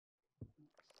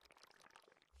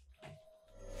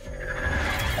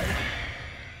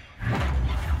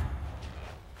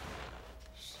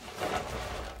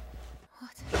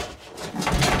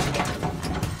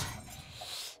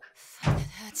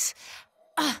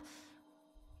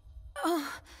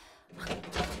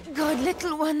Oh,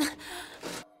 little one. I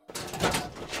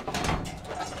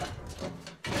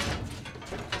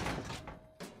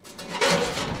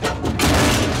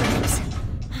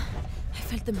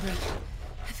felt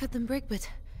them break, but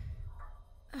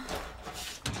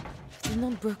they're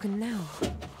not broken now.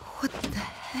 What the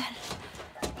hell?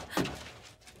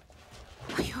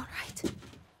 Are you alright?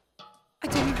 I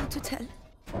don't know how to tell.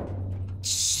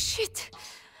 Shit!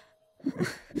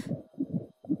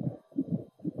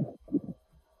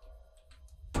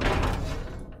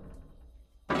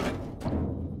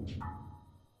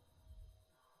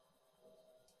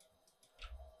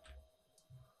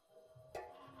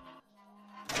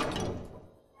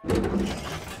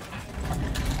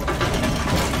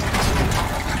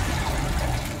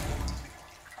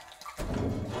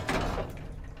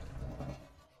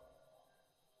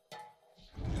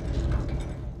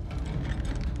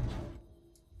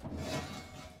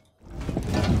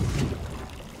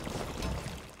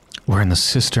 We're in the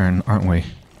cistern, aren't we?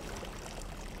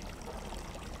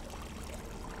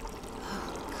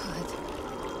 Oh, God.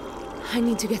 I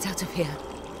need to get out of here.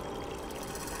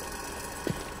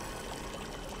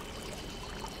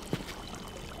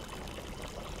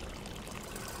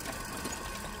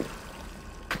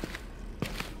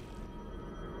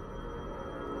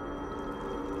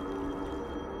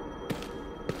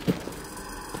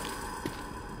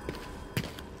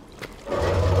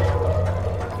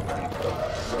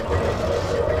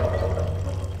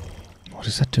 What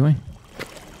is that doing?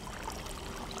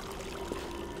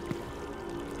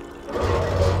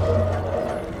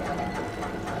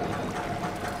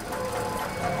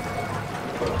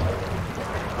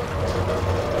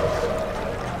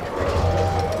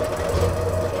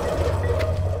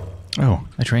 Oh,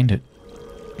 I drained it.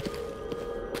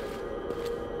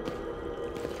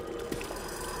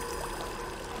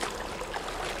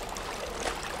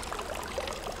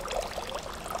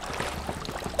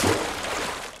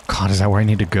 God, is that where I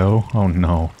need to go? Oh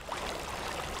no.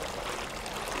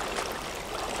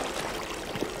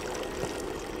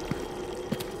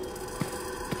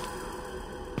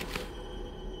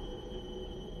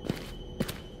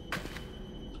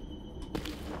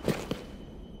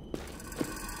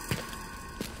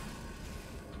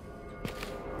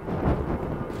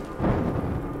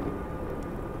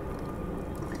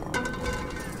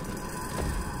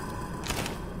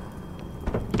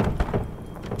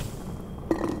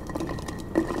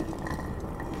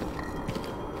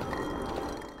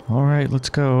 Alright, let's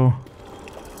go.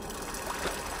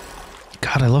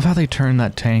 God, I love how they turn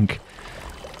that tank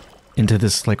into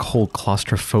this, like, whole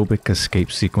claustrophobic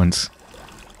escape sequence.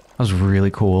 That was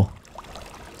really cool.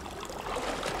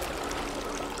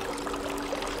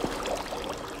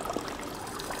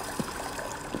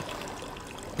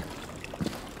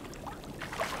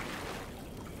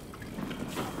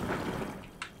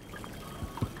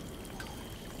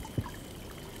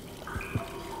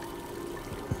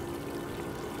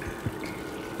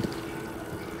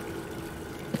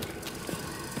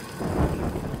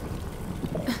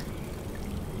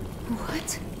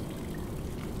 What?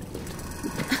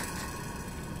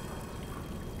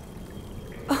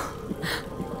 Oh.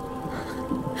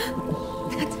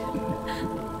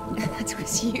 That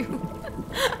was you.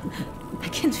 I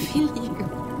can feel you.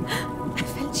 I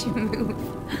felt you move.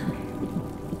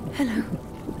 Hello.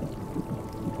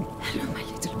 Hello, my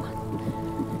little one.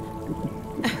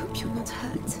 I hope you're not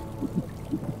hurt.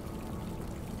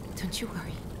 Don't you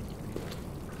worry.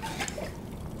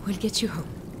 We'll get you home.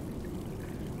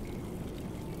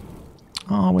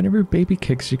 Oh, whenever your baby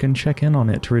kicks, you can check in on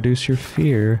it to reduce your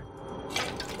fear.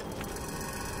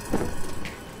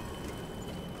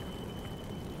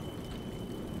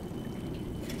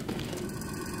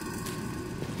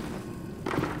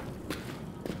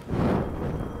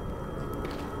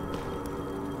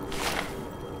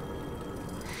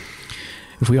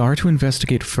 If we are to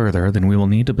investigate further, then we will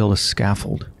need to build a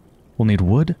scaffold. We'll need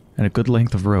wood and a good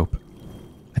length of rope.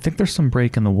 I think there's some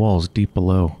break in the walls deep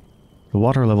below. The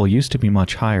water level used to be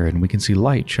much higher, and we can see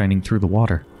light shining through the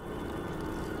water.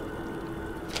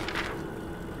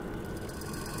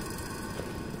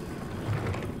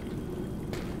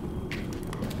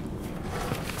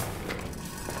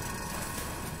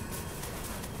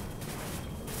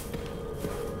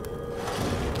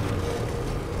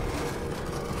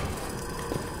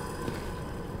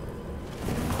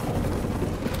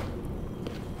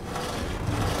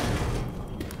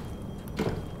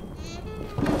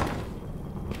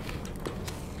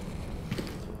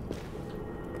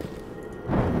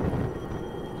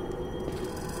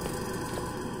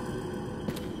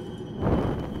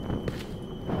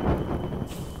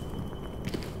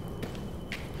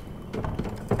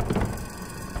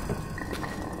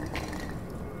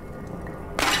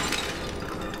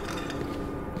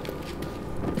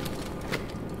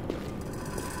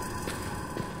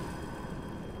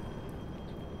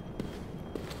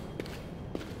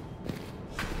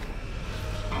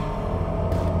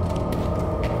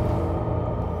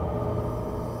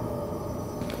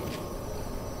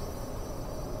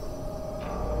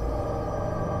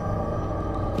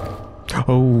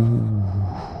 Oh.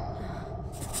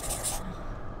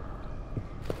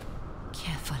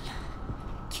 Careful.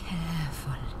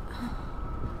 Careful.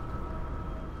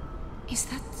 Is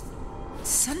that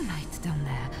sunlight down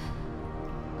there?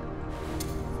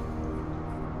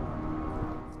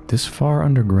 This far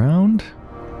underground?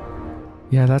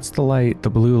 Yeah, that's the light, the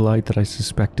blue light that I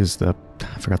suspect is the...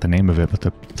 I forgot the name of it, but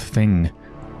the thing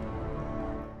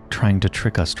trying to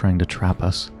trick us, trying to trap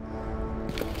us.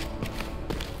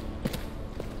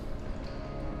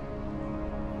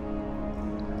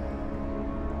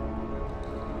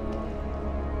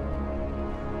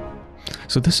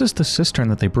 So this is the cistern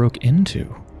that they broke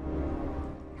into,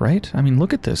 right? I mean,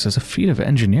 look at this. As a feat of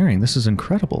engineering, this is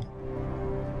incredible.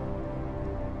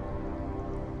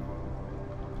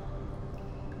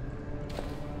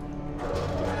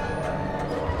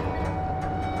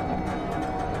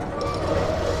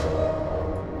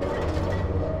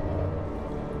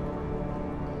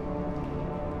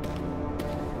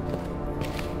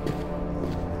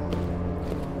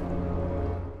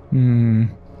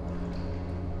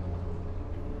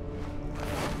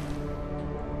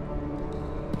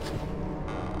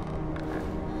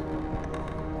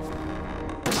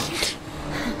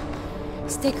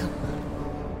 Stay calm.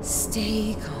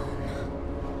 Stay calm.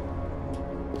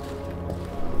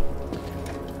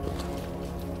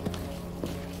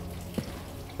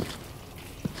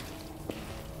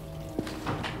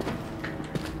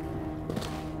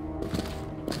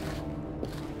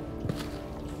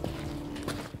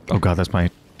 Oh god, that's my...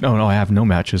 Oh no, I have no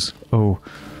matches. Oh.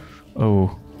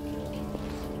 Oh.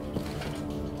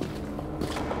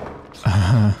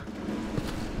 Oh.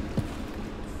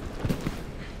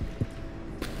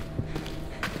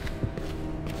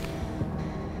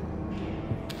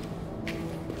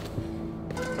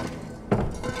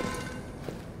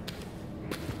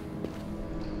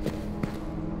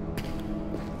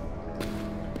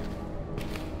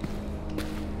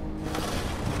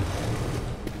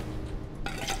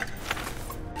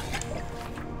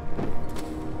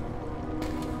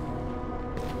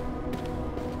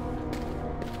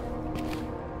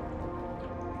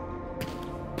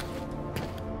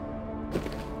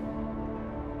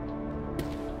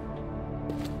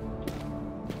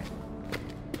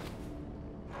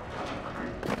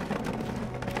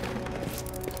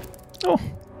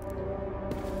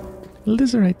 A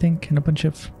lizard, I think, and a bunch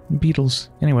of beetles.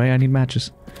 Anyway, I need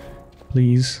matches.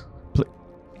 Please.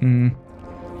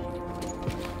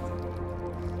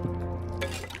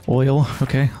 Oil.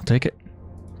 Okay, I'll take it.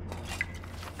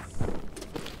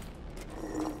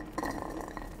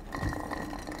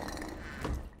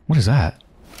 What is that?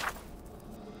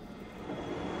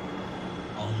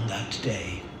 On that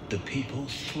day, the people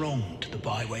thronged the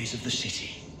byways of the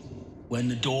city. When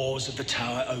the doors of the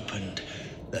tower opened,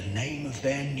 the name of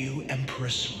their new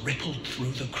empress rippled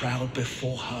through the crowd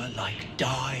before her like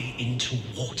dye into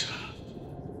water.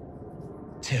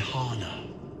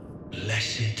 Tihana,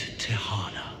 blessed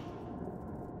Tihana.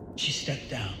 She stepped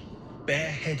down,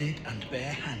 bareheaded and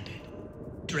barehanded,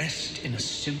 dressed in a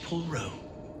simple robe,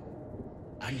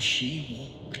 and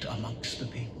she walked amongst the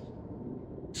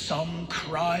people. Some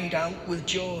cried out with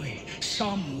joy,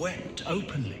 some wept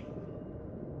openly.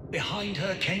 Behind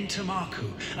her came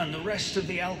Tamaku and the rest of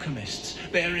the alchemists,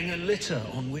 bearing a litter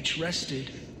on which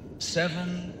rested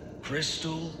 7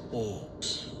 crystal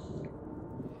orbs.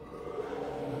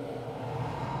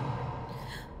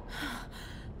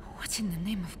 What in the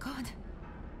name of God?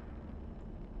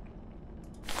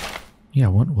 Yeah,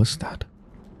 what was that?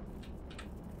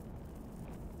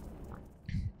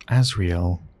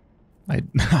 Azrael. I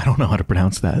don't know how to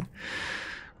pronounce that.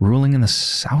 Ruling in the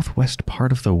southwest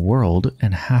part of the world,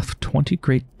 and hath 20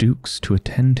 great dukes to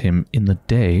attend him in the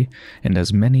day, and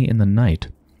as many in the night,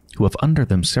 who have under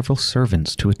them several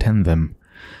servants to attend them.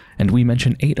 And we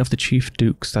mention 8 of the chief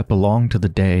dukes that belong to the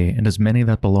day, and as many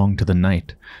that belong to the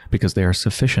night, because they are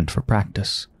sufficient for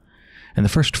practice. And the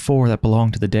first 4 that belong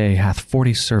to the day hath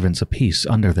 40 servants apiece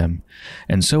under them,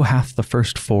 and so hath the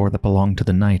first 4 that belong to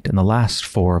the night, and the last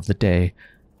 4 of the day,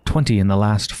 20 in the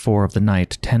last 4 of the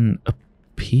night, 10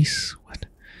 apiece? What?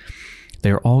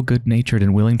 They are all good-natured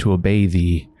and willing to obey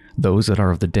thee, those that are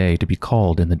of the day to be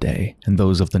called in the day, and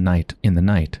those of the night in the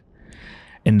night.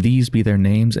 And these be their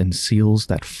names and seals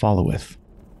that followeth.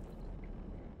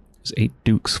 There's 8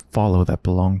 dukes follow that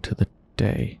belong to the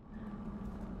day.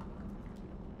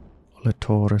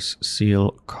 Oletaurus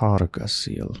seal, Carga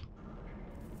seal,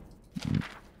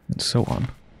 and so on.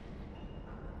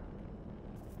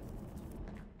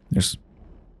 There's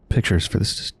pictures for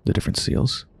the different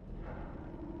seals.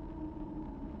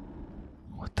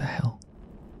 What the hell?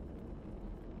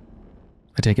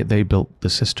 I take it they built the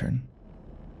cistern.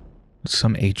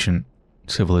 Some ancient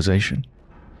civilization.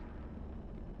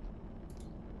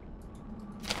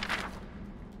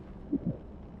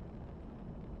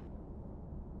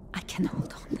 I can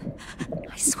hold on.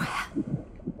 I swear.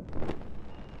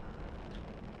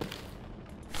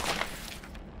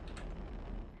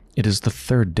 It is the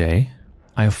third day.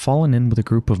 I have fallen in with a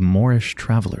group of Moorish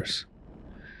travelers.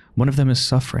 One of them is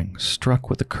suffering, struck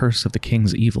with the curse of the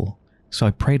king's evil, so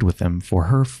I prayed with them for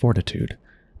her fortitude,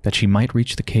 that she might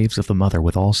reach the caves of the Mother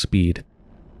with all speed.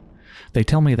 They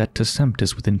tell me that Tsempt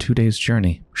is within 2 days'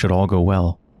 journey, should all go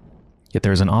well. Yet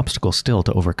there is an obstacle still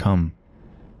to overcome.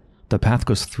 The path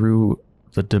goes through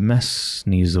the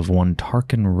demesnes of one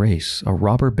Tarkan race, a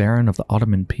robber baron of the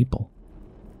Ottoman people.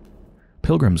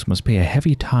 Pilgrims must pay a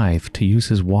heavy tithe to use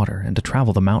his water and to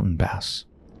travel the mountain pass.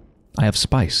 I have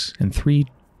spice and 3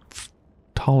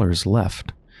 thalers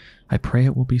left. I pray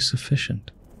it will be sufficient.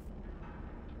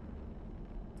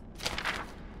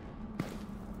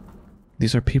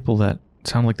 These are people that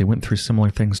sound like they went through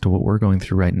similar things to what we're going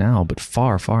through right now, but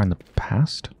far, far in the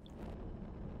past.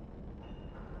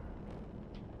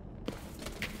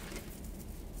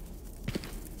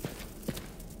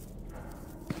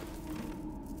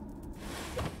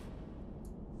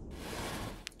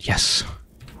 Yes.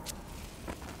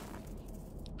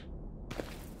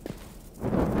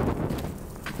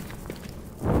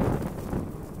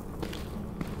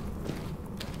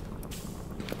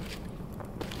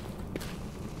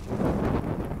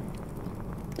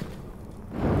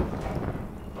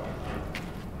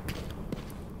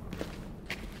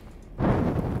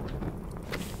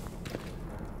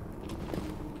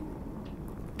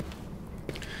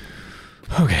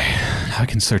 Okay, I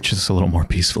can search this a little more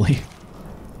peacefully.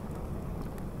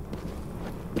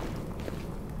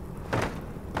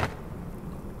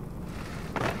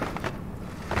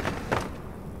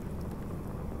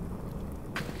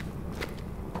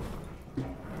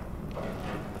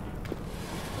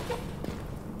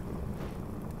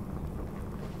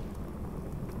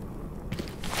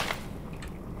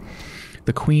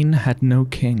 The queen had no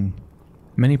king.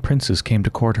 Many princes came to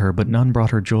court her, but none brought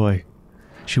her joy.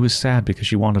 She was sad because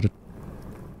she wanted a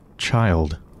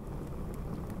child.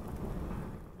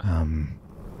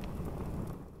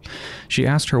 She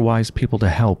asked her wise people to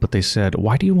help, but they said,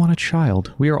 "Why do you want a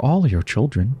child? We are all your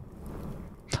children."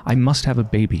 "I must have a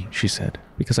baby," she said,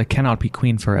 "because I cannot be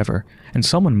queen forever, and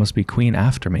someone must be queen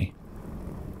after me."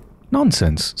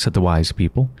 "Nonsense," said the wise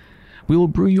people. "We will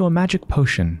brew you a magic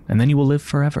potion, and then you will live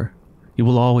forever. You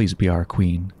will always be our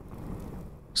queen."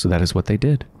 So that is what they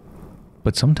did.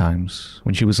 But sometimes,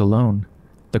 when she was alone,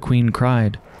 the queen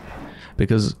cried,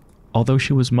 because although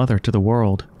she was mother to the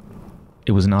world,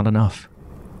 it was not enough.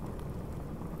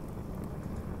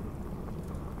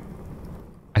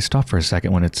 I stopped for a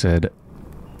second when it said,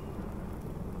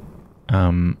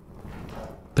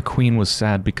 the queen was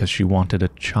sad because she wanted a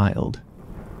child.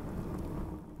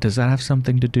 Does that have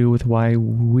something to do with why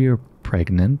we're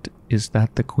pregnant? Is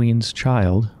that the queen's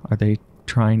child? Are they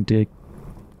trying to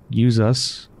use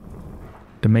us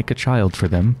to make a child for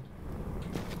them?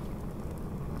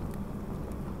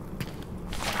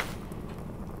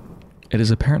 It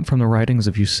is apparent from the writings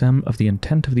of Yusem of the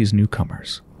intent of these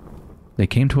newcomers. They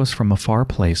came to us from a far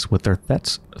place with their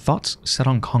thoughts set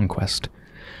on conquest,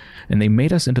 and they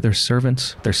made us into their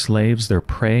servants, their slaves, their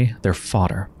prey, their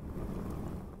fodder.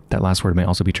 That last word may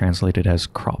also be translated as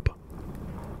crop.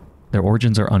 Their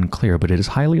origins are unclear, but it is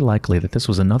highly likely that this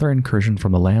was another incursion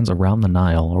from the lands around the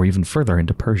Nile, or even further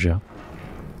into Persia.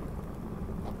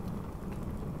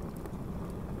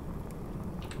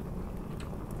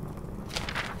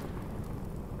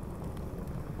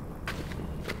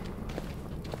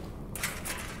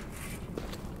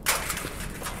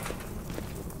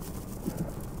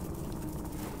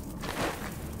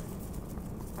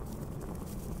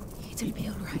 It'll be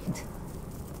all right.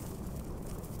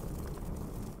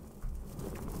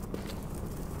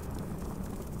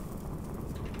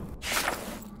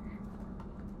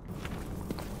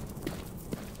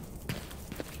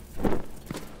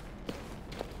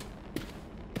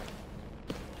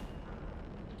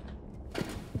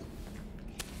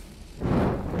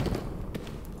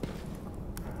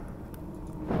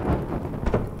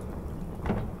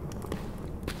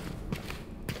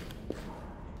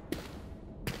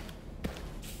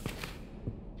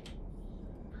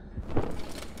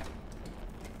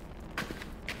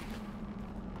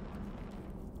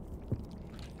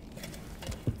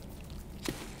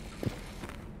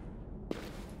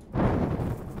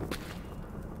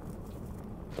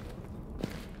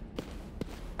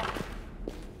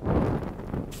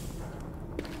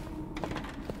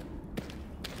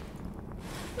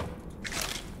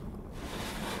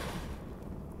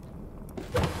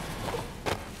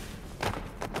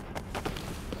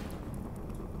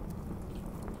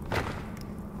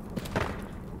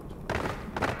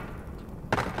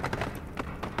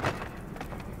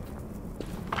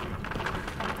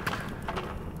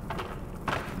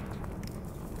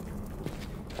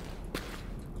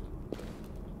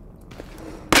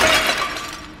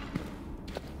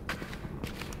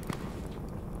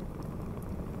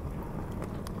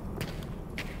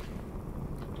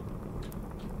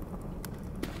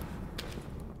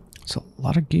 It's a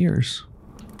lot of gears.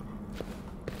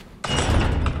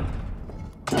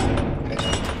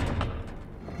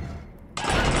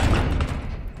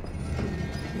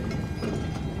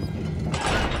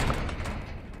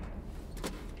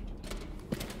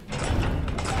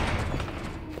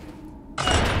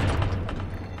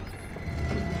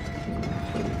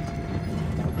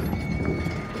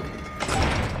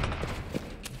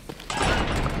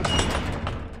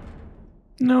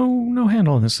 No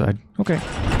handle on this side. Okay.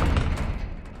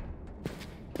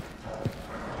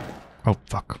 Oh,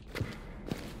 fuck.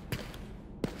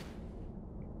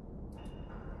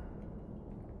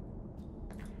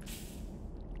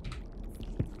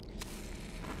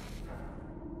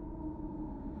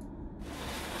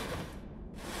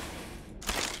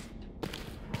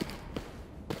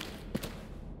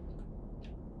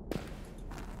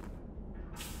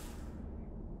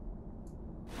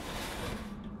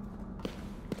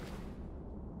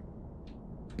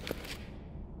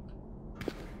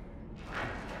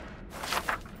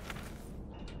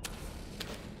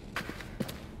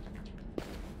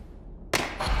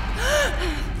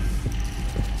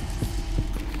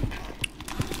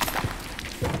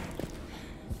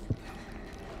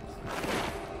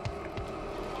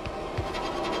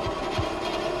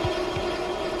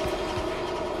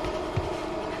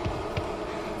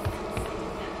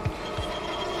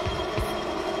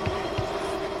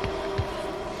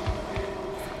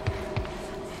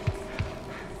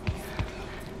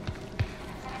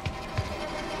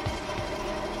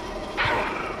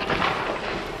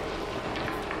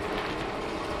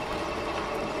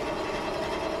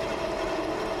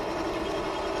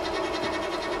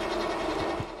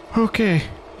 Okay.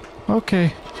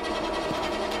 Okay.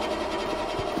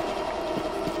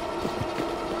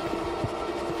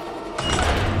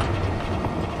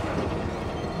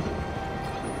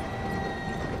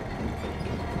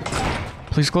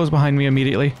 Please close behind me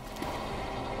immediately.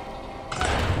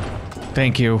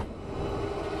 Thank you.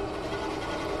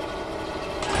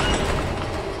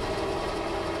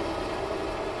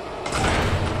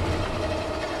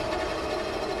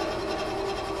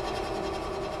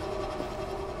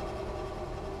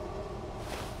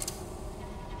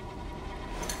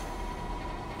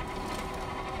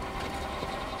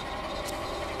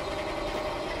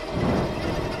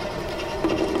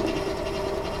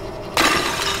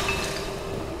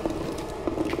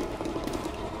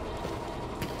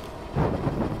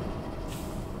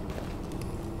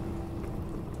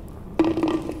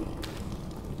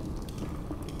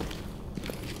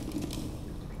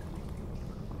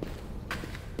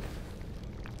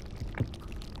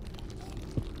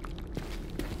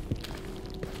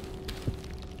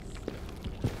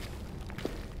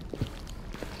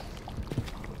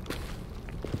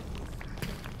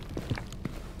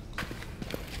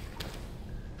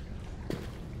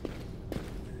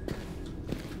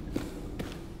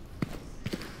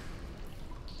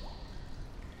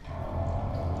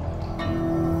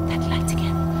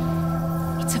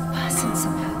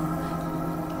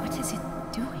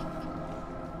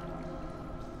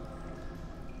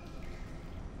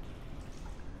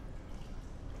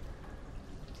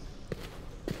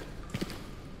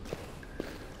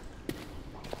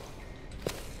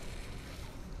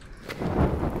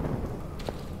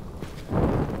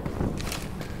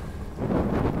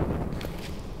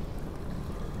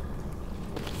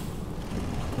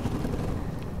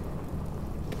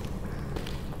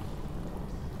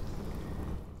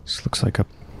 This looks like a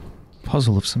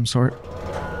puzzle of some sort.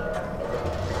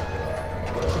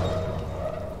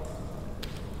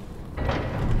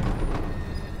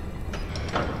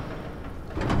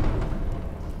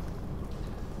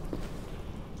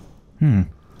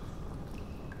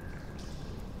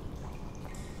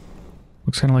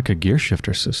 Looks kind of like a gear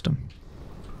shifter system.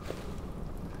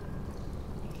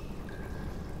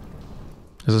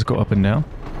 Does this go up and down?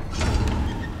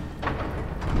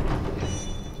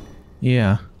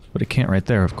 Yeah, but it can't right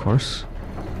there, of course.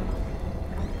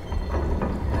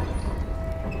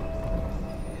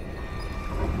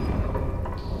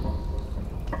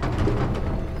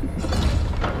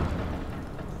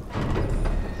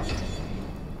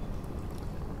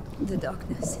 The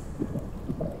darkness.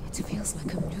 It feels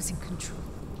like I'm losing control.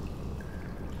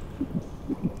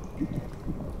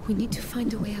 We need to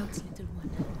find a way out, little one.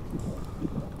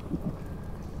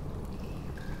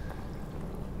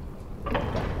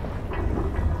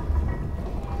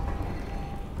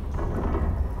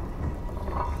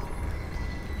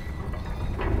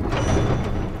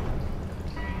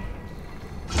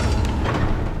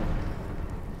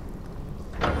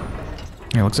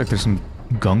 Yeah, looks like there's some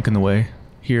gunk in the way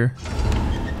here.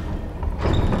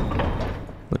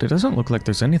 But But it doesn't look like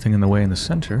there's anything in the way in the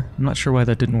center. I'm not sure why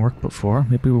that didn't work before.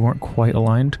 Maybe we weren't quite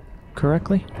aligned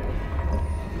correctly?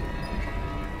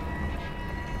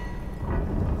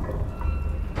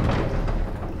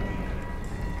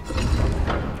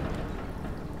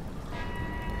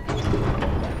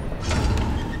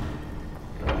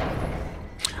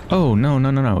 Oh, no,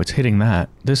 no, no, no. It's hitting that.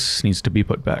 This needs to be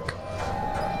put back.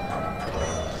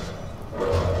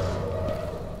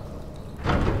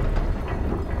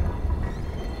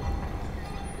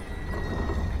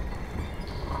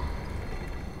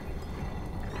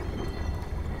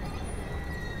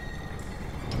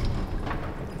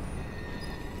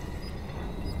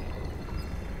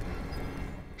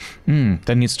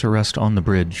 That needs to rest on the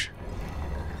bridge.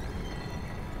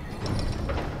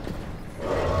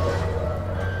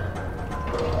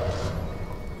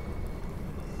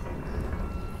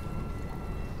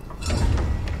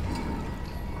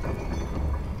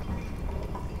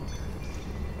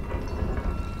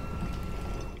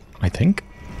 I think?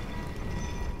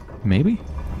 Maybe?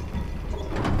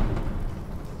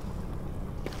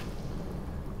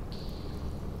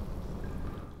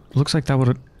 Looks like that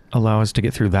would allow us to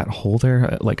get through that hole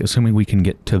there. Like, assuming we can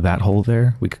get to that hole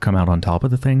there, we could come out on top of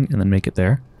the thing and then make it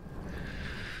there.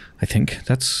 I think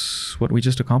that's what we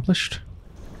just accomplished.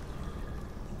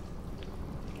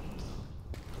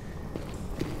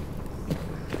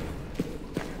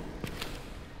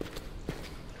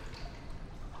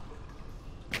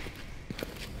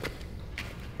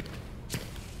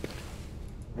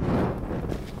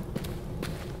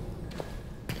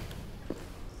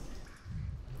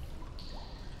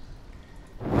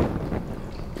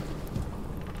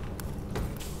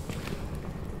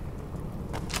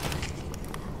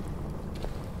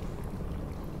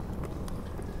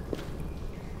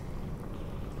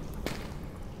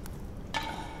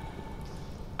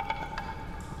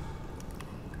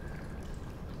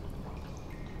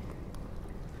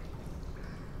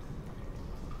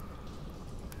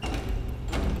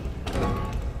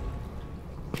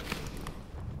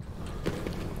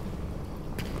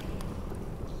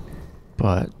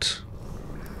 But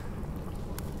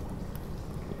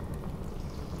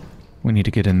we need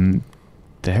to get in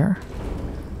there?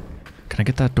 Can I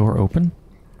get that door open?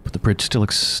 But the bridge still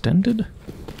extended?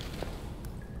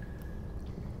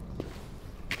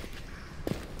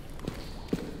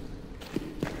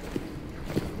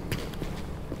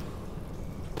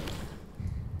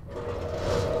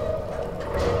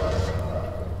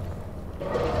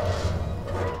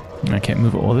 I can't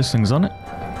move it while this thing's on it.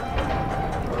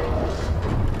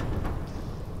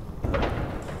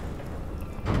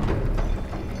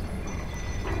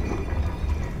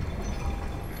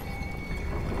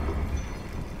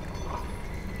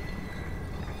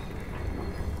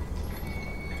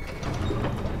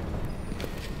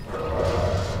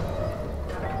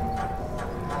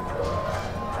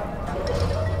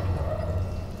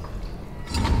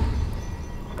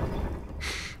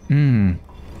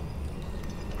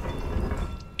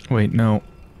 Wait, no.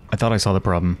 I thought I saw the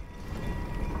problem.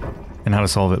 And how to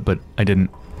solve it, but I didn't.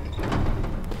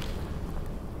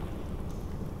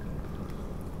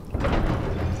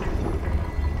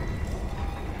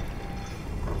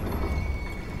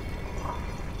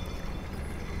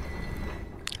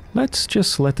 Let's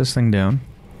just let this thing down.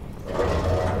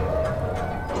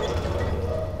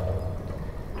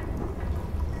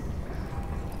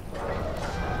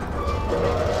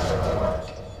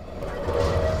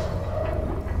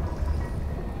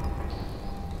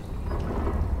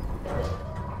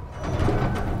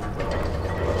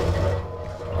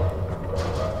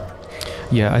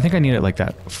 Yeah, I think I need it like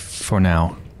that for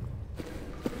now.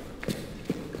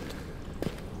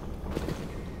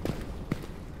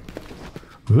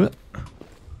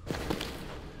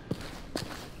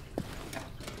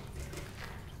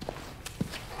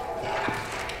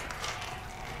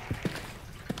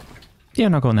 Yeah,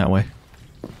 not going that way.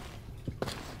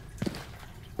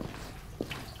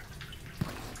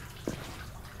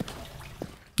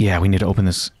 Yeah, we need to open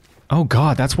this. Oh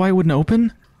god, that's why it wouldn't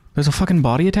open? There's a fucking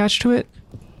body attached to it?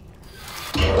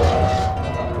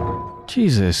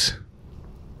 Jesus.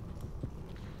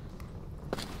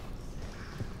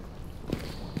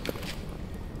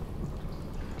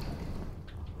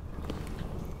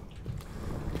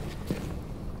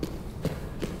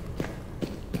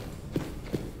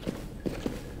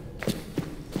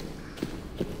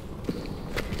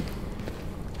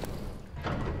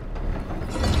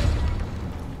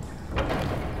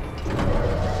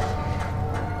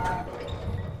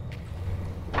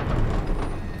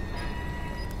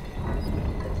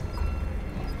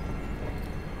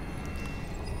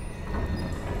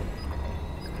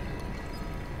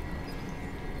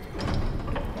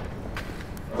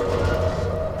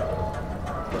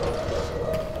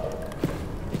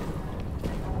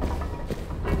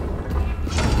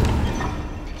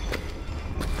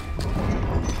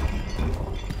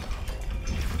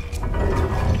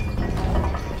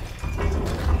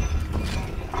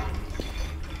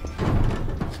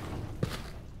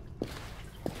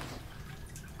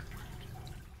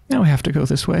 Now we have to go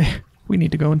this way. We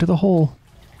need to go into the hole.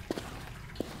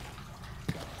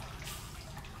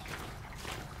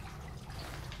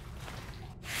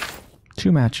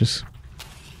 Two matches.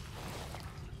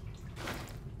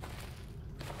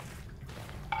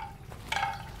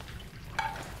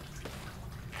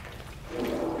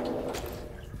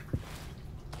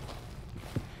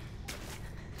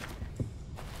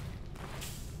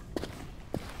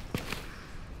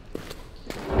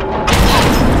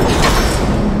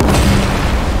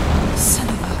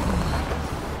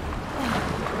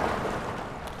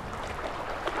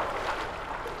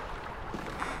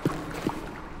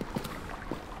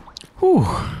 Whew.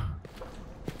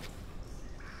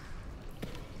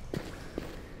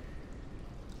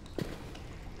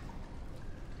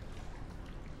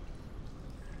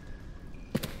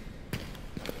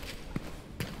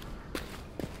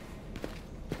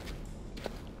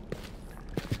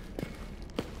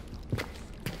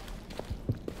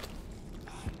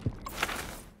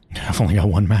 I've only got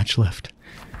one match left.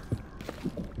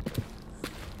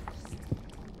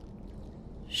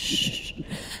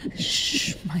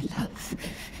 Shh, my love.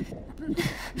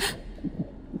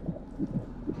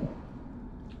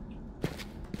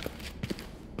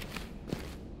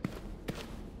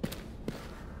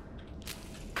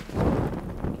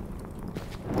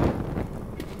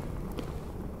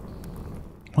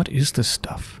 What is this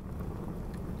stuff?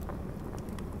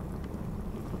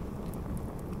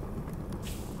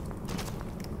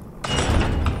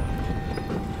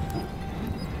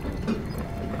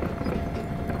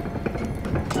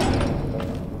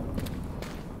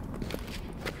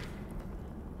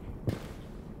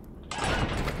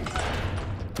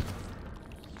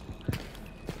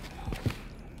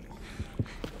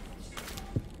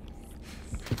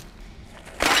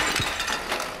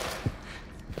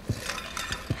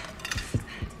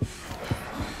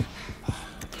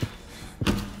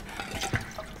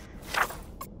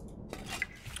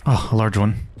 Oh, a large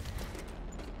one.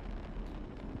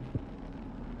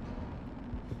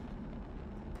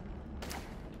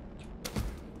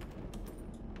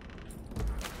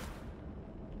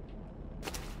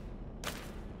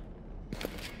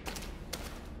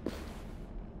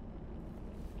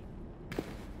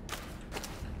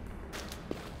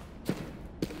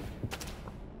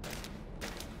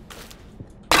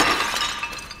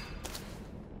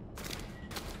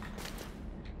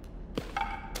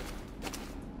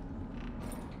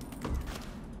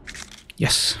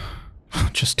 Yes.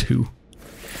 Just two.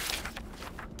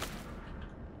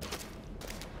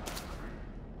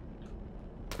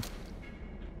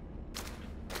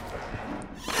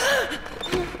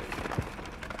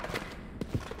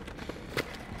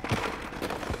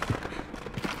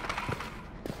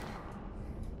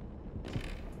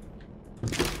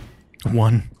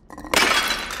 One.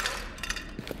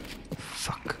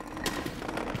 Fuck.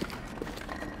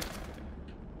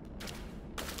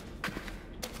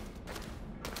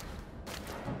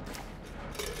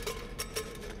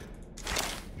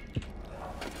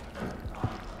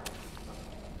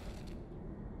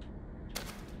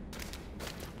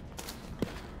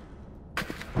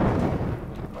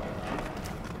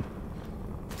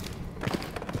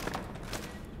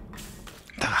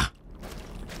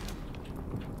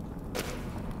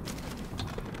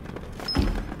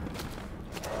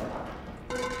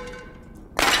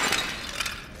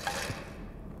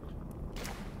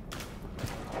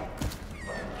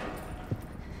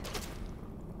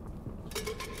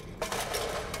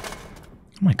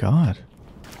 Oh my god.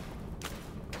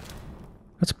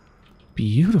 That's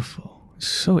beautiful. It's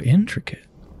so intricate.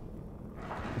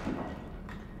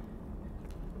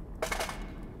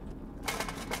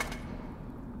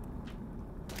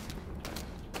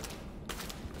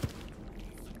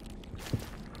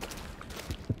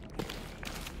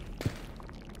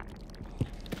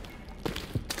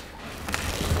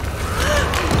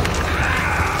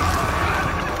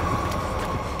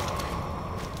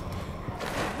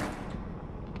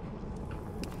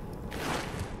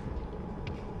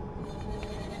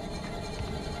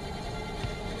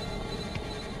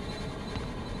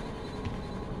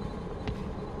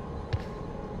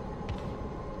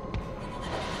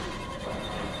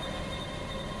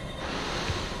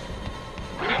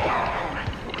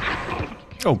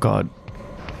 Oh god.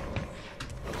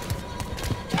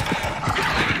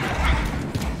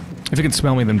 If it can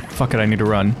smell me, then fuck it, I need to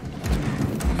run.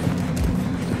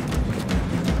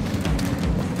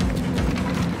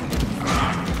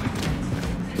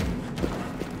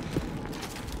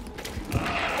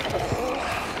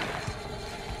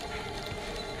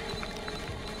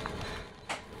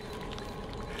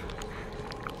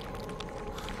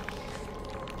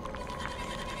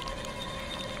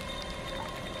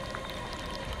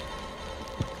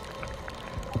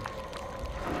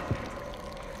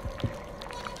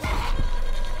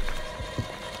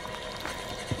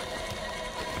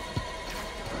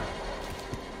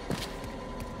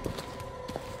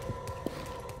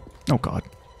 Oh god.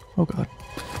 Oh god.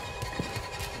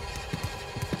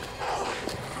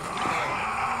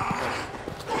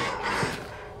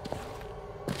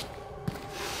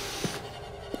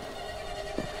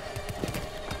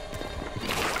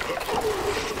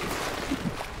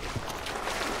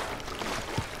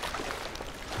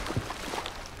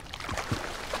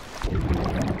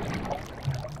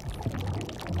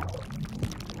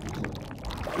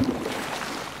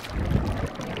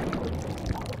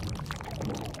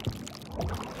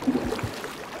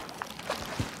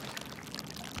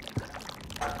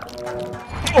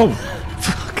 Oh,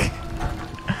 fuck.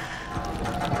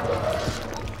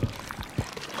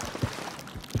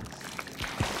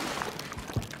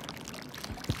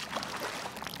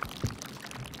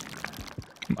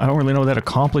 I don't really know what that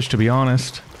accomplished, to be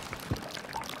honest.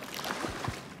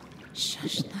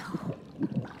 Shush now.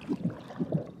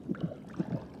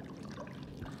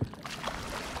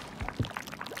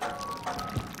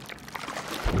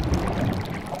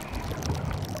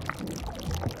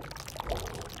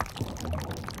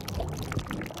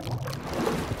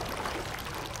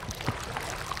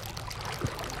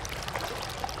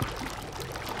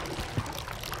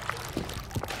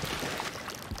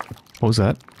 What was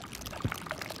that?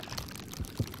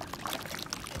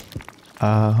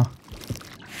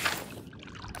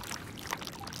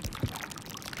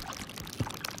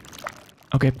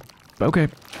 Okay. Okay.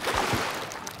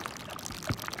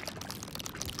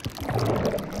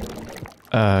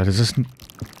 Does this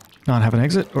not have an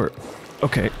exit? Or...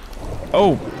 Okay.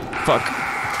 Oh! Fuck.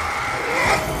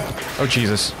 Oh,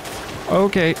 Jesus.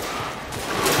 Okay.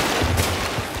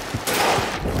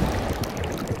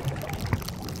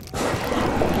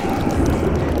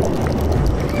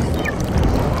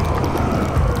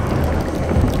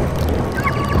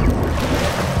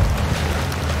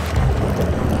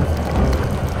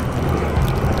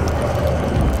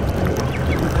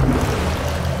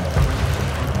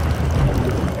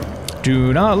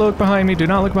 Do not look behind me, do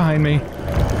not look behind me.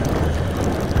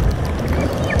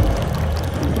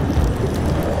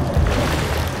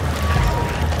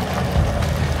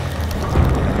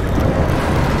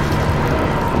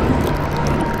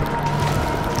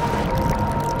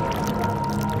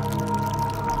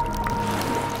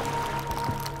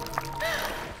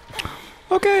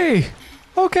 Okay,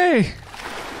 okay.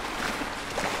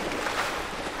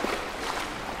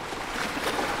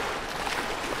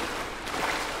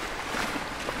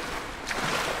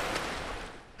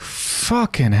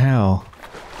 Fucking hell.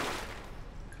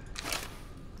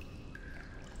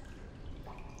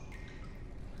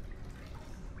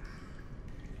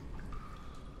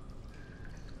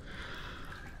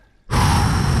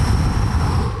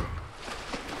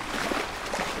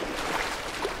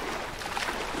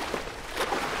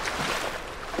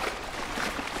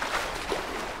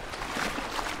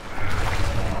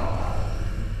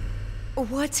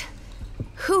 What?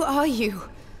 Who are you?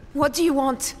 What do you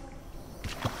want?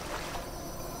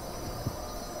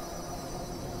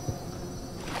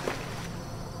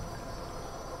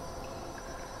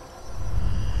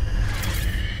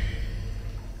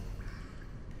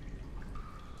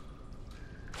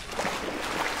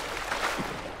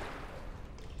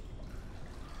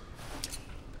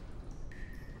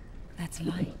 That's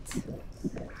light.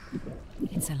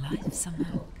 It's alive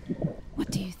somehow.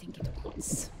 What do you think it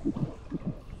wants?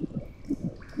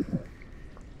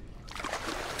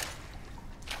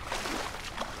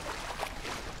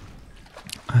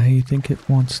 I think it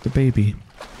wants the baby.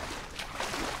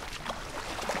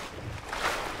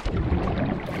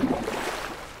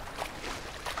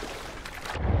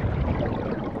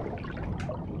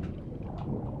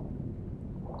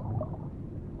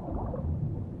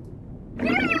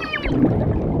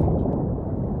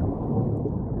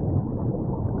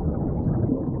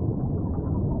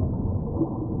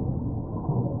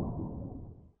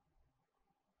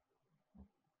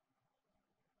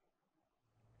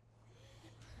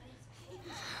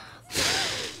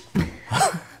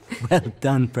 Well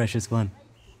done, precious one.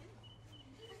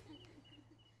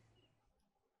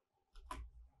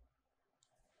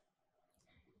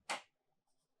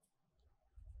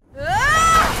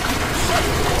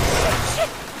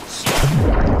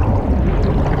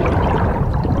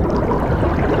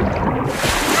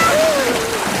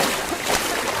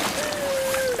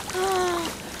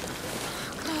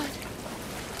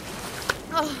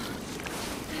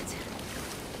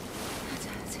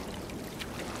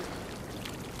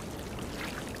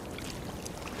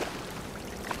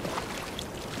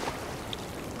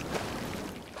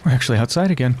 We're actually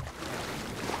outside again.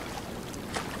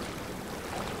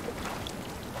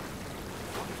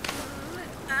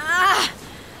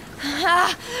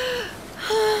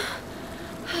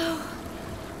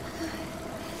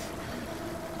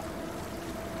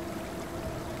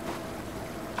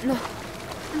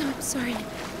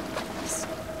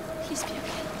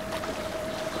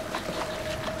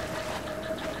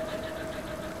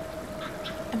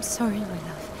 I'm sorry, my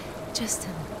love. Just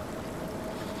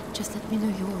let me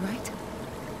know you're all right.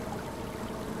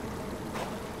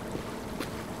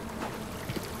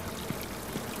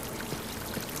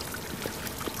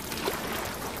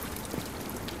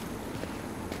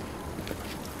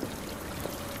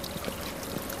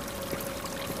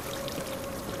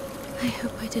 I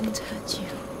hope I didn't hurt you.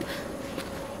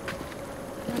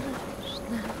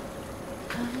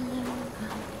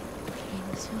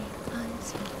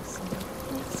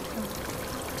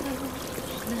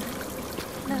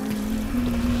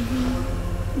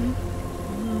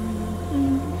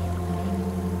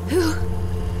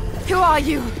 Who are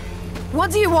you?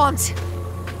 What do you want?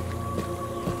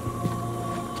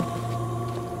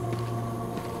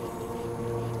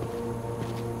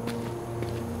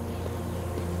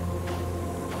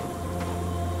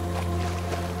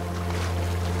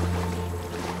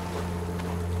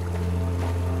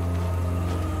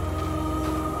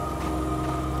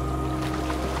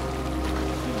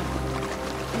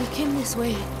 We came this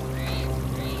way.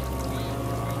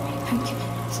 Hank,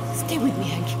 stay with me,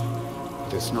 Hank.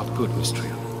 That's not good, Miss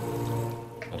Trianon.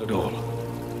 Not at all.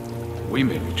 We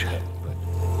may reach help, but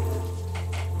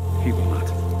he will not.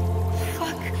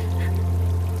 Fuck.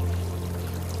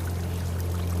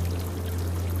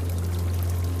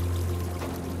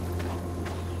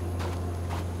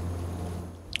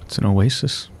 It's an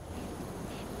oasis.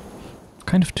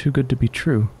 Kind of too good to be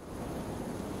true.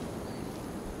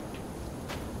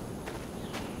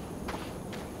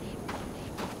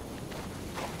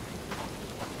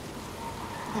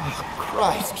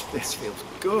 Christ, this feels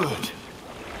good.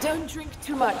 Don't drink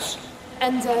too much.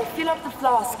 And fill up the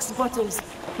flasks, bottles,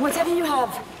 whatever you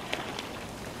have.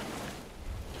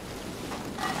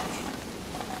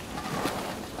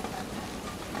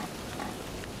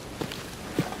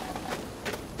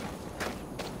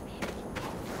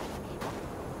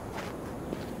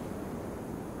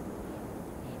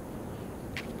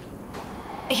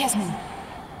 Yasmin,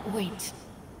 wait.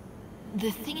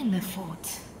 The thing in the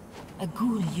fort. A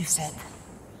ghoul, you said.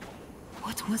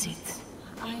 What was it?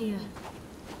 I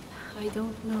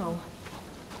don't know.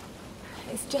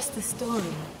 It's just a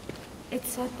story. It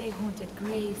said they haunted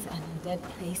graves and dead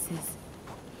places.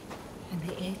 And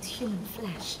they ate human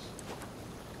flesh.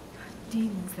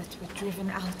 Demons that were driven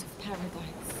out of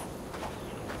paradise.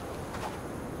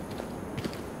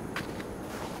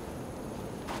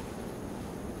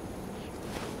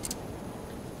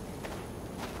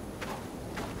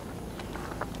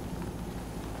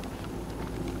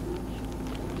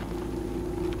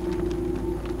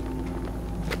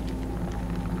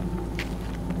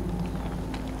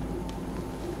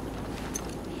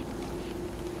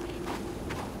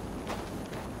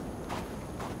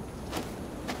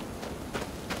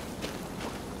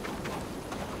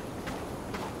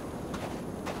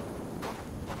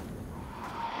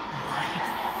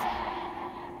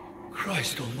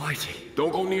 Christ almighty.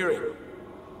 Don't go near it.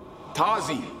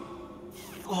 Tasi!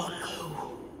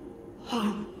 Follow.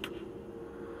 Hope.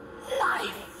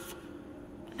 Life.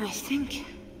 I think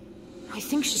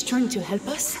she's trying to help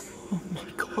us. Oh my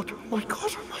god, oh my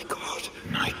god, oh my god.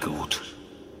 My God.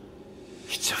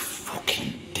 It's a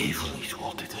fucking devil who's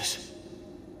wanted us.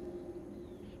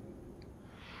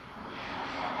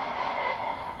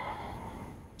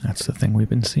 That's the thing we've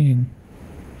been seeing.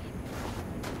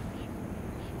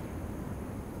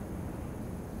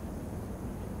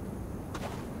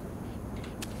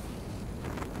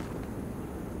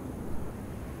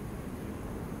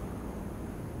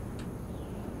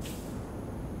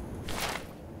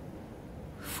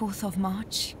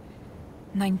 March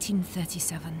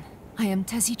 1937. I am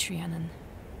Tasi Trianon.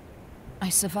 I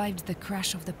survived the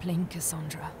crash of the plane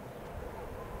Cassandra.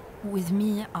 With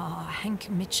me are Hank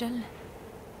Mitchell,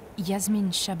 Yasmin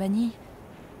Shabani,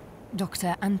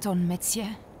 Dr. Anton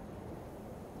Metzier,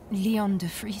 Leon de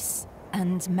Vries,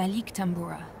 and Malik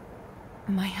Tamboura.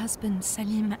 My husband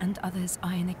Salim and others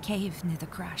are in a cave near the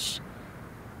crash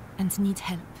and need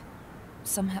help.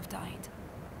 Some have died.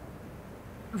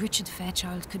 Richard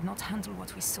Fairchild could not handle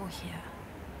what we saw here.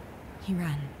 He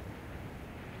ran.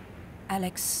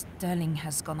 Alex Sterling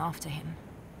has gone after him.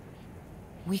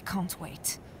 We can't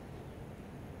wait.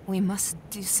 We must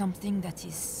do something that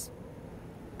is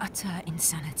utter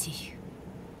insanity.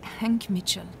 Hank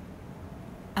Mitchell,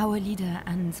 our leader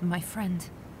and my friend,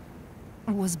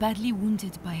 was badly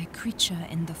wounded by a creature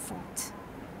in the fort.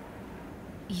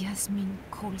 Yasmin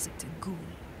calls it a ghoul.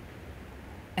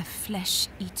 A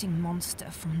flesh-eating monster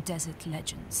from desert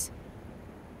legends.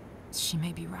 She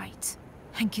may be right.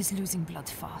 Hank is losing blood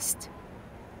fast,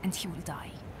 and he will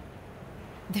die.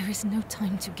 There is no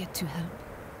time to get to help.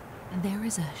 There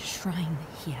is a shrine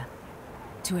here.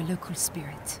 to a local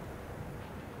spirit.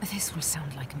 This will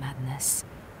sound like madness.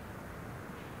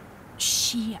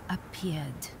 She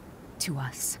appeared to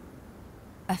us.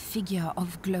 A figure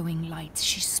of glowing light.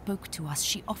 She spoke to us.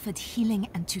 She offered healing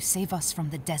and to save us from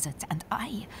the desert. And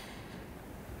I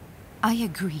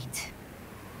agreed.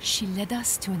 She led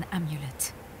us to an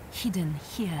amulet, hidden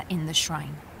here in the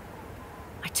shrine.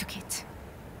 I took it.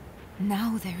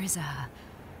 Now there is a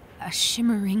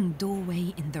shimmering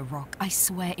doorway in the rock. I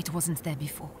swear it wasn't there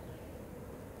before.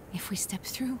 If we step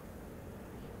through,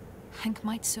 Hank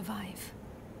might survive.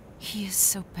 He is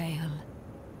so pale.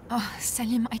 Oh,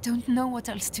 Salim, I don't know what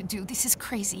else to do. This is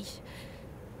crazy.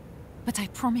 But I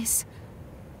promise,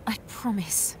 I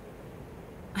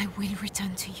will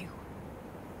return to you.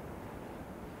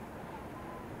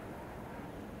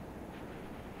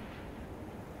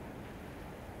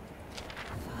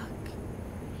 Fuck.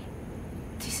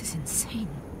 This is insane.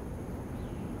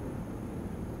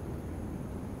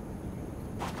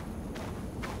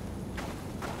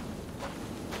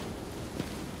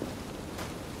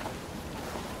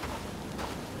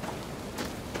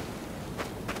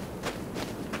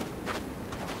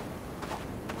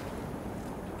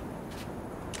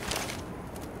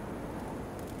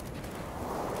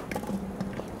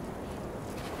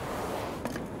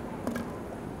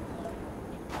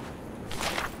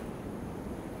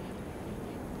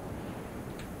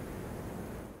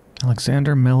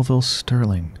 Alexander Melville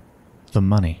Sterling. The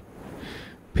money.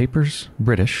 Papers,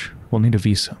 British. Will need a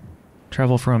visa.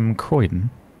 Travel from Croydon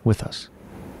with us.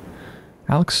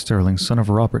 Alex Sterling, son of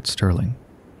Robert Sterling.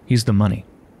 He's the money.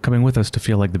 Coming with us to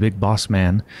feel like the big boss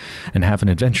man and have an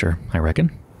adventure, I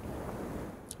reckon.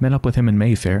 Met up with him in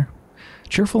Mayfair.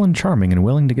 Cheerful and charming and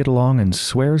willing to get along, and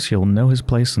swears he'll know his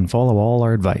place and follow all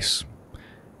our advice.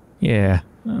 Yeah,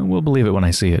 we'll believe it when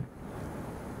I see it.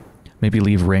 Maybe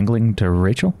leave wrangling to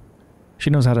Rachel? She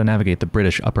knows how to navigate the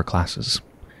British upper classes.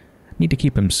 Need to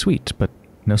keep him sweet, but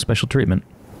no special treatment.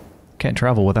 Can't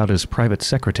travel without his private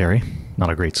secretary. Not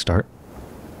a great start.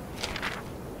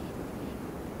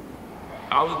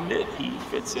 I'll admit, he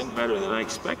fits in better than I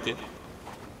expected.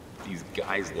 These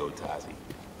guys, though, Tasi,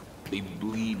 they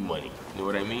bleed money. You know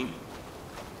what I mean?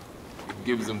 It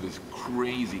gives them this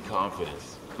crazy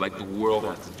confidence, like the world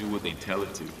has to do what they tell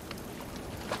it to.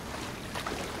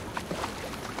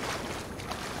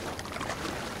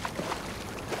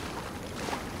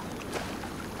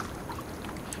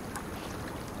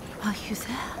 Are you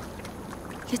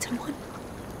there, little one?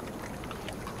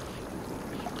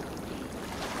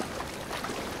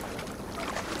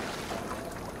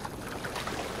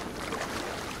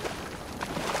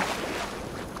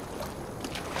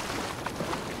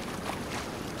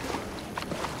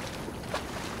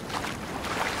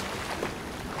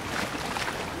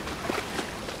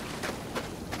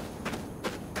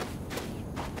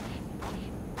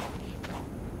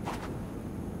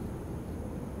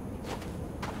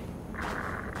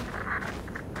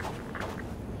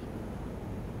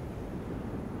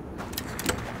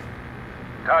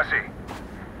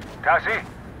 Tasi?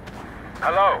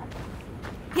 Hello?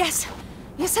 Yes,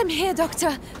 I'm here,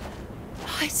 Doctor.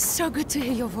 Oh, it's so good to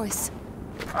hear your voice.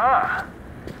 Ah,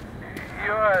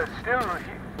 you are still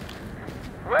here.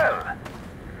 Well,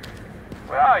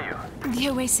 where are you? The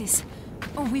Oasis.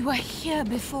 Oh, we were here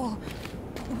before.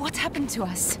 What happened to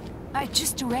us? I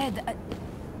just read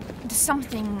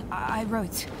something I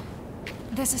wrote.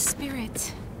 There's a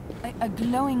spirit. A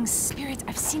glowing spirit.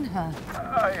 I've seen her.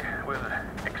 I will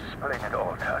explain it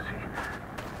all, Tasi.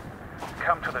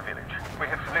 Come to the village. We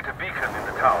have lit a beacon in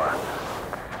the tower.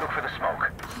 Look for the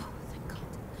smoke. Oh, thank God.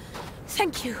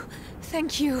 Thank you.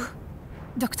 Thank you.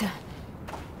 Doctor,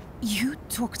 you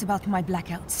talked about my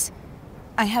blackouts.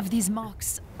 I have these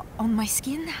marks on my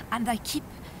skin, and I keep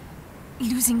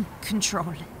losing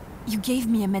control. You gave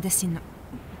me a medicine.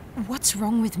 What's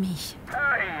wrong with me?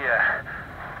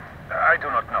 I do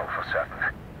not know for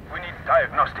certain. We need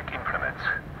diagnostic implements,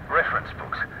 reference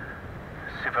books,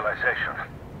 civilization.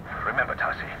 Remember,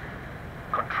 Tasi,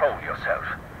 control yourself.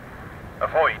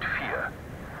 Avoid fear.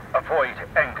 Avoid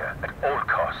anger at all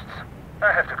costs.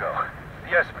 I have to go.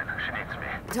 Yasmin, she needs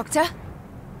me. Doctor?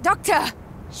 Doctor!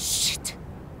 Shit.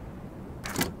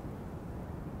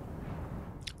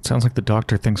 Sounds like the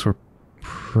doctor thinks we're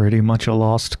pretty much a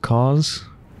lost cause.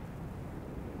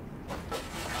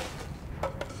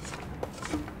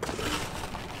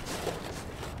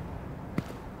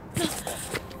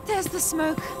 There's the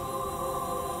smoke.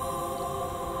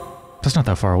 That's not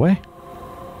that far away.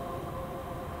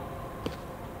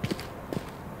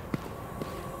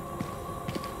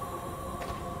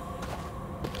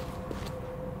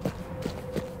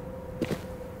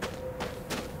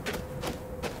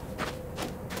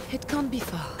 It can't be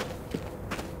far.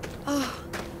 Oh,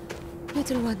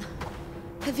 little one.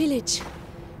 A village.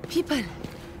 People.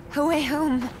 A way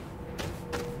home.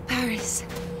 Paris.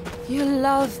 You'll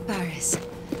love Paris.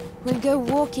 We'll go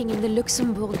walking in the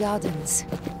Luxembourg Gardens.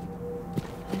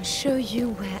 I'll show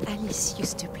you where Alice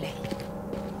used to play.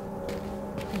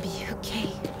 Be okay,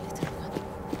 little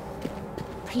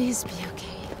one. Please be okay.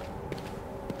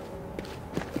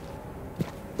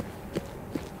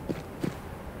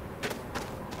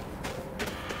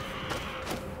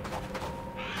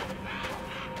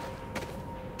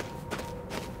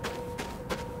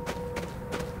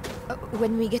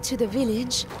 When we get to the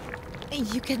village,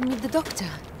 you can meet the doctor.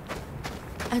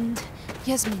 And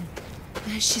Yasmin,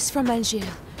 she's from Algiers.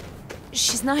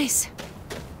 She's nice.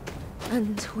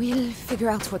 And we'll figure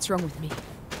out what's wrong with me.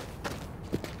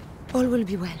 All will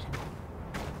be well.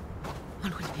 All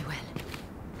will be well.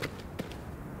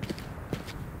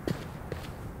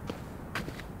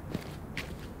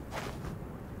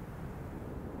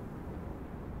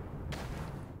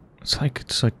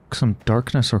 It's like some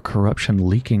darkness or corruption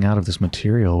leaking out of this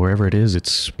material. Wherever it is,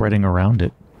 it's spreading around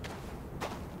it.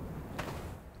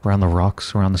 Around the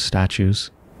rocks, around the statues.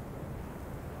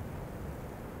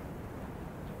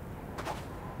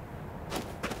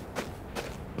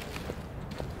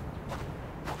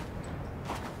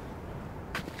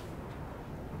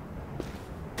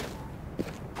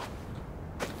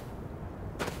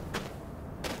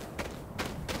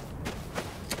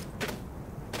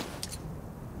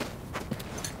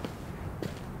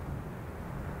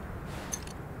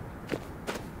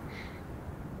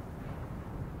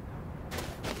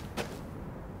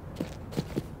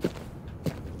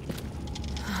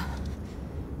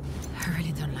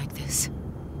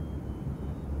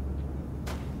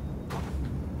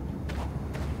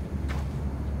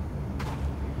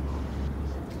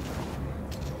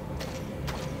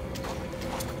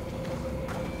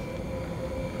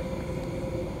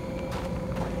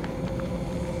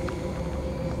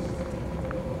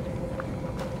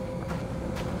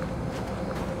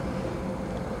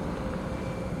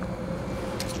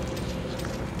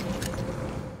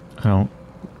 I don't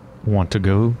want to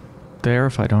go there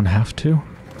if I don't have to.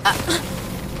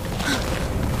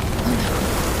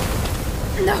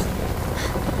 No!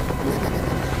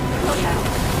 Not now!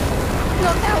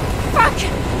 Not now! Fuck!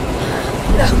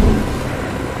 No!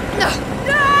 No!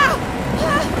 No!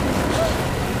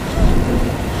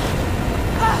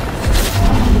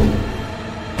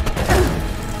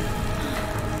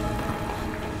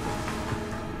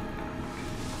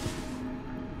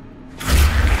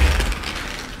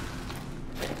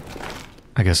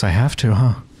 I guess I have to,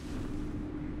 huh?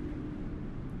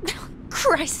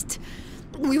 Christ!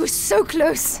 We were so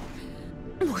close!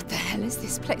 What the hell is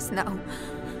this place now?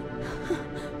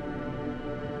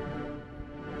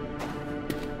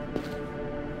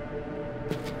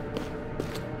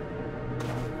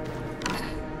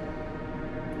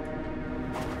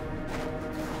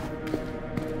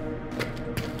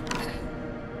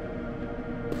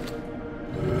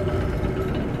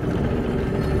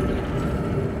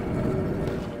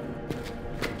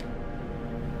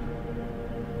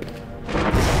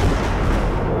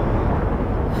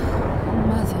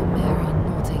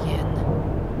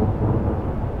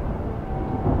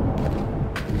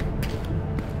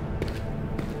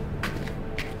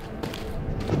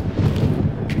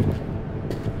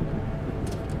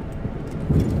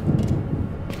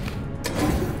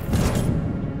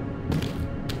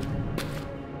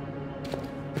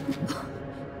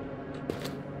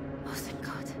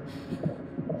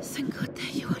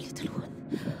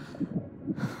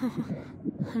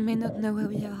 I may not know where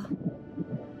we are,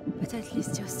 but at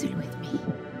least you're still with me.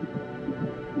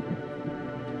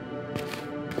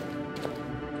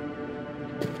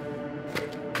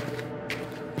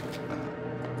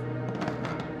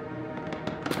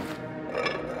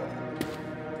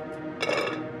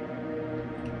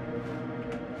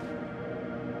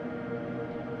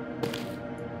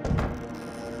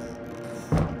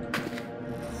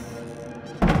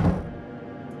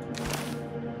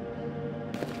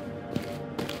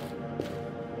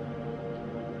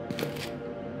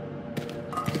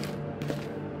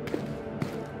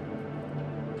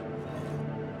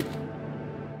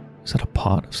 Is that a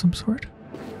pot of some sort?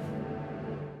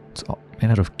 It's all made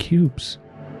out of cubes.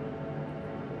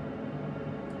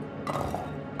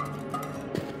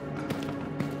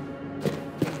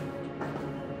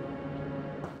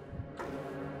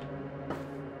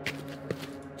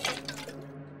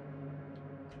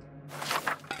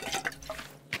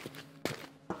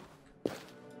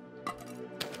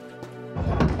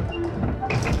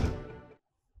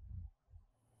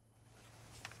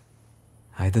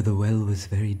 Either the well was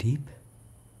very deep,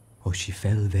 or she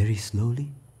fell very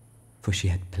slowly, for she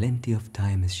had plenty of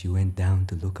time as she went down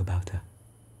to look about her,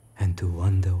 and to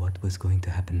wonder what was going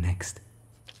to happen next.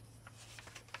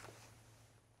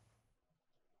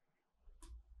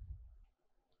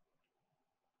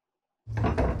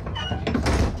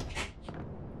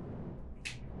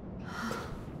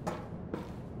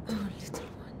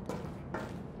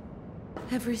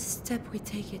 Every step we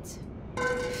take, it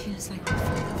feels like we're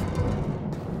falling.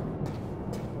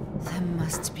 There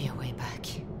must be a way back.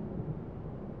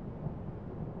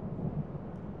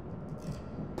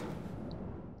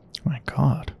 My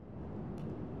God.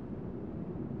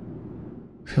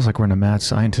 Feels like we're in a mad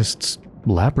scientist's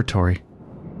laboratory.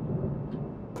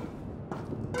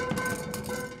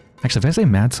 Actually, if I say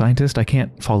mad scientist, I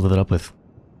can't follow that up with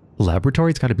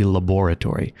laboratory. It's got to be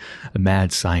laboratory. A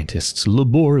mad scientist's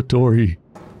laboratory.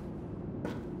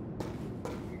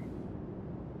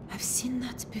 I've seen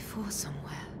that before somewhere.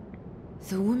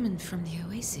 The woman from the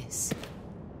oasis.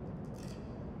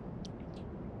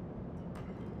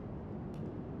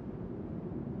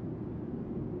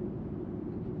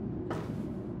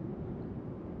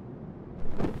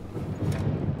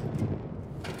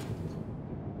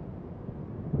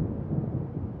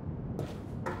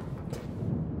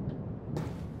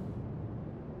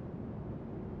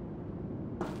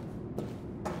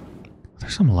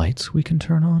 There's some lights we can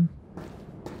turn on.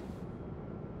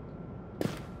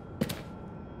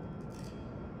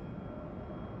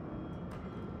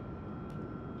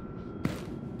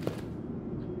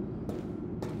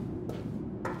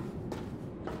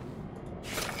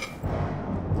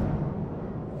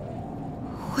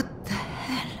 What the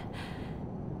hell?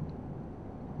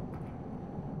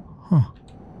 Huh.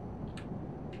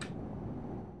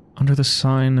 Under the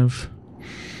sign of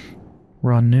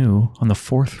Ranu, on the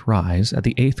 4th rise, at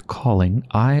the 8th calling,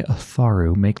 I,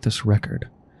 Atharu, make this record.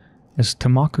 As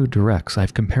Tamaku directs, I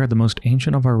have compared the most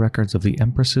ancient of our records of the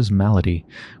Empress's malady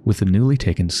with the newly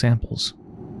taken samples.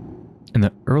 In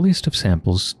the earliest of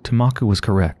samples, Tamaku was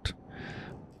correct.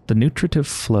 The nutritive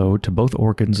flow to both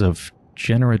organs of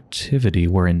generativity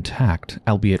were intact,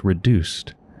 albeit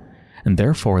reduced, and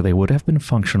therefore they would have been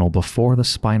functional before the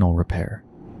spinal repair.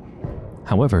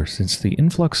 However, since the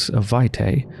influx of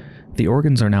vitae, the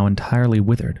organs are now entirely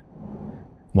withered.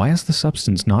 Why has the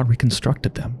substance not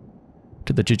reconstructed them?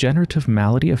 Did the degenerative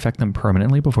malady affect them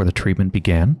permanently before the treatment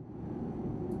began?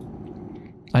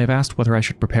 I have asked whether I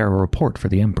should prepare a report for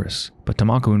the Empress, but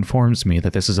Tamaku informs me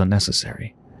that this is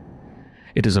unnecessary.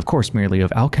 It is of course merely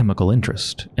of alchemical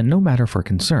interest, and no matter for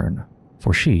concern,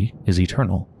 for she is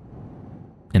eternal.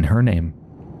 In her name.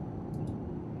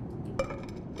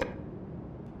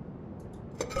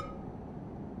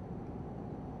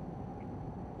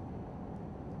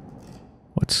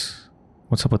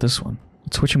 What's up with this one?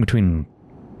 It's switching between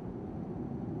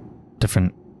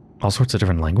all sorts of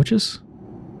different languages?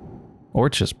 Or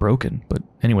it's just broken, but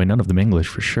anyway, none of them English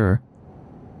for sure.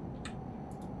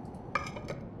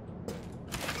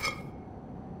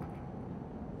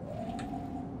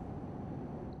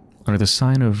 Under the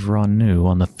sign of Ranu,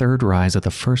 on the 3rd rise at the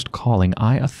 1st calling,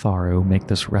 I, Atharu, make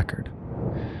this record.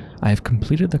 I have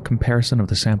completed the comparison of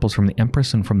the samples from the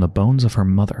Empress and from the bones of her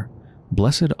mother,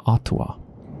 Blessed Otwa.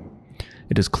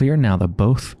 It is clear now that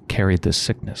both carried this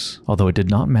sickness, although it did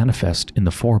not manifest in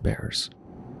the forebears.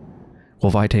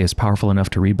 While vitae is powerful enough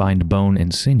to rebind bone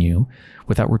and sinew,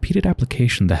 without repeated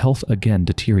application the health again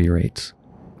deteriorates.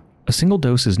 A single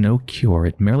dose is no cure,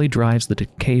 it merely drives the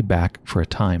decay back for a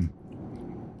time.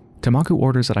 Tamaku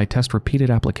orders that I test repeated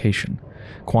application,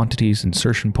 quantities,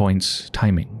 insertion points,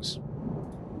 timings.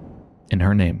 In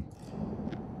her name.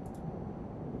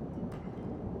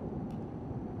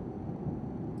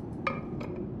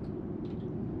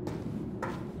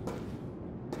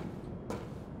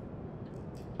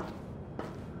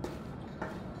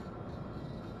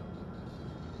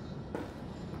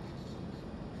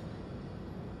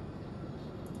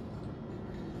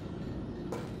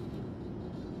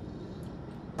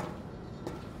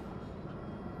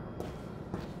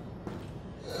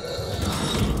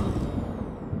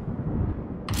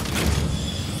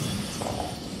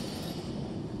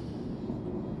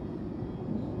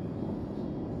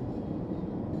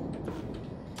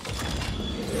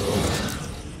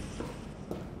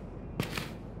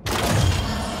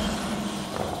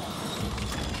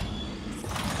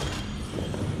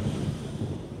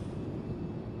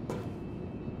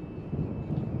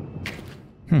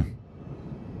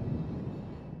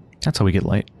 That's how we get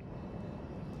light.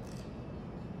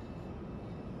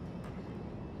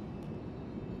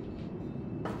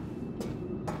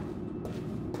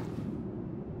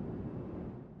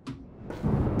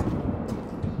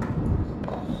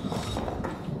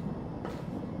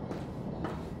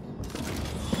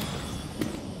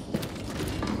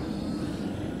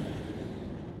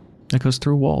 It goes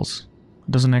through walls.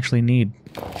 It doesn't actually need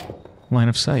line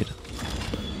of sight.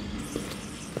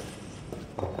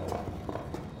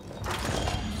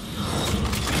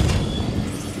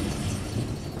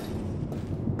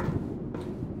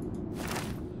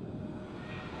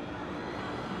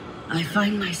 I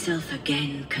find myself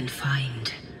again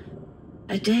confined.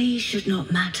 A day should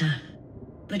not matter,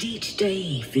 but each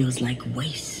day feels like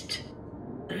waste.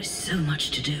 There is so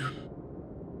much to do.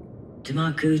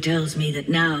 Tamaku tells me that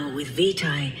now, with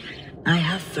Vitae, I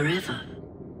have forever.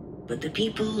 But the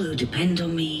people who depend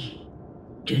on me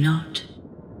do not.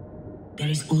 There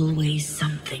is always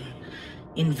something.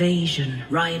 Invasion,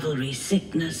 rivalry,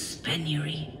 sickness,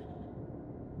 penury.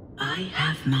 I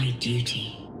have my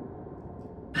duty.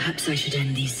 Perhaps I should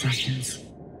end these sessions.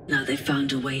 Now they've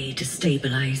found a way to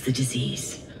stabilize the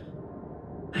disease.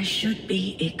 I should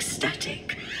be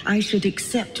ecstatic. I should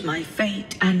accept my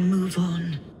fate and move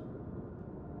on.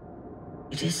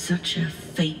 It is such a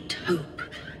faint hope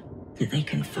that they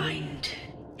can find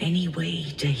any way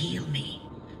to heal me.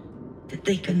 That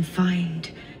they can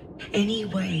find any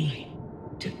way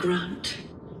to grant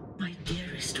my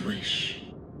dearest wish.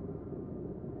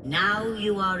 Now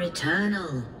you are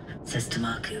eternal, says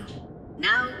Tamaku.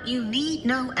 Now you need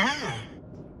no heir.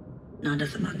 None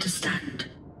of them understand.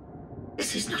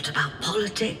 This is not about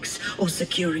politics or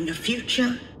securing a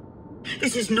future.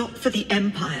 This is not for the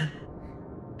Empire.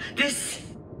 This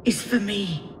is for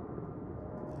me.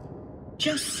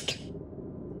 Just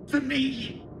for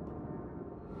me.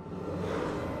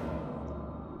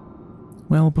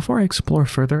 Well, before I explore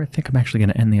further, I think I'm actually going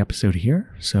to end the episode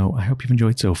here, so I hope you've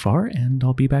enjoyed so far, and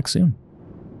I'll be back soon.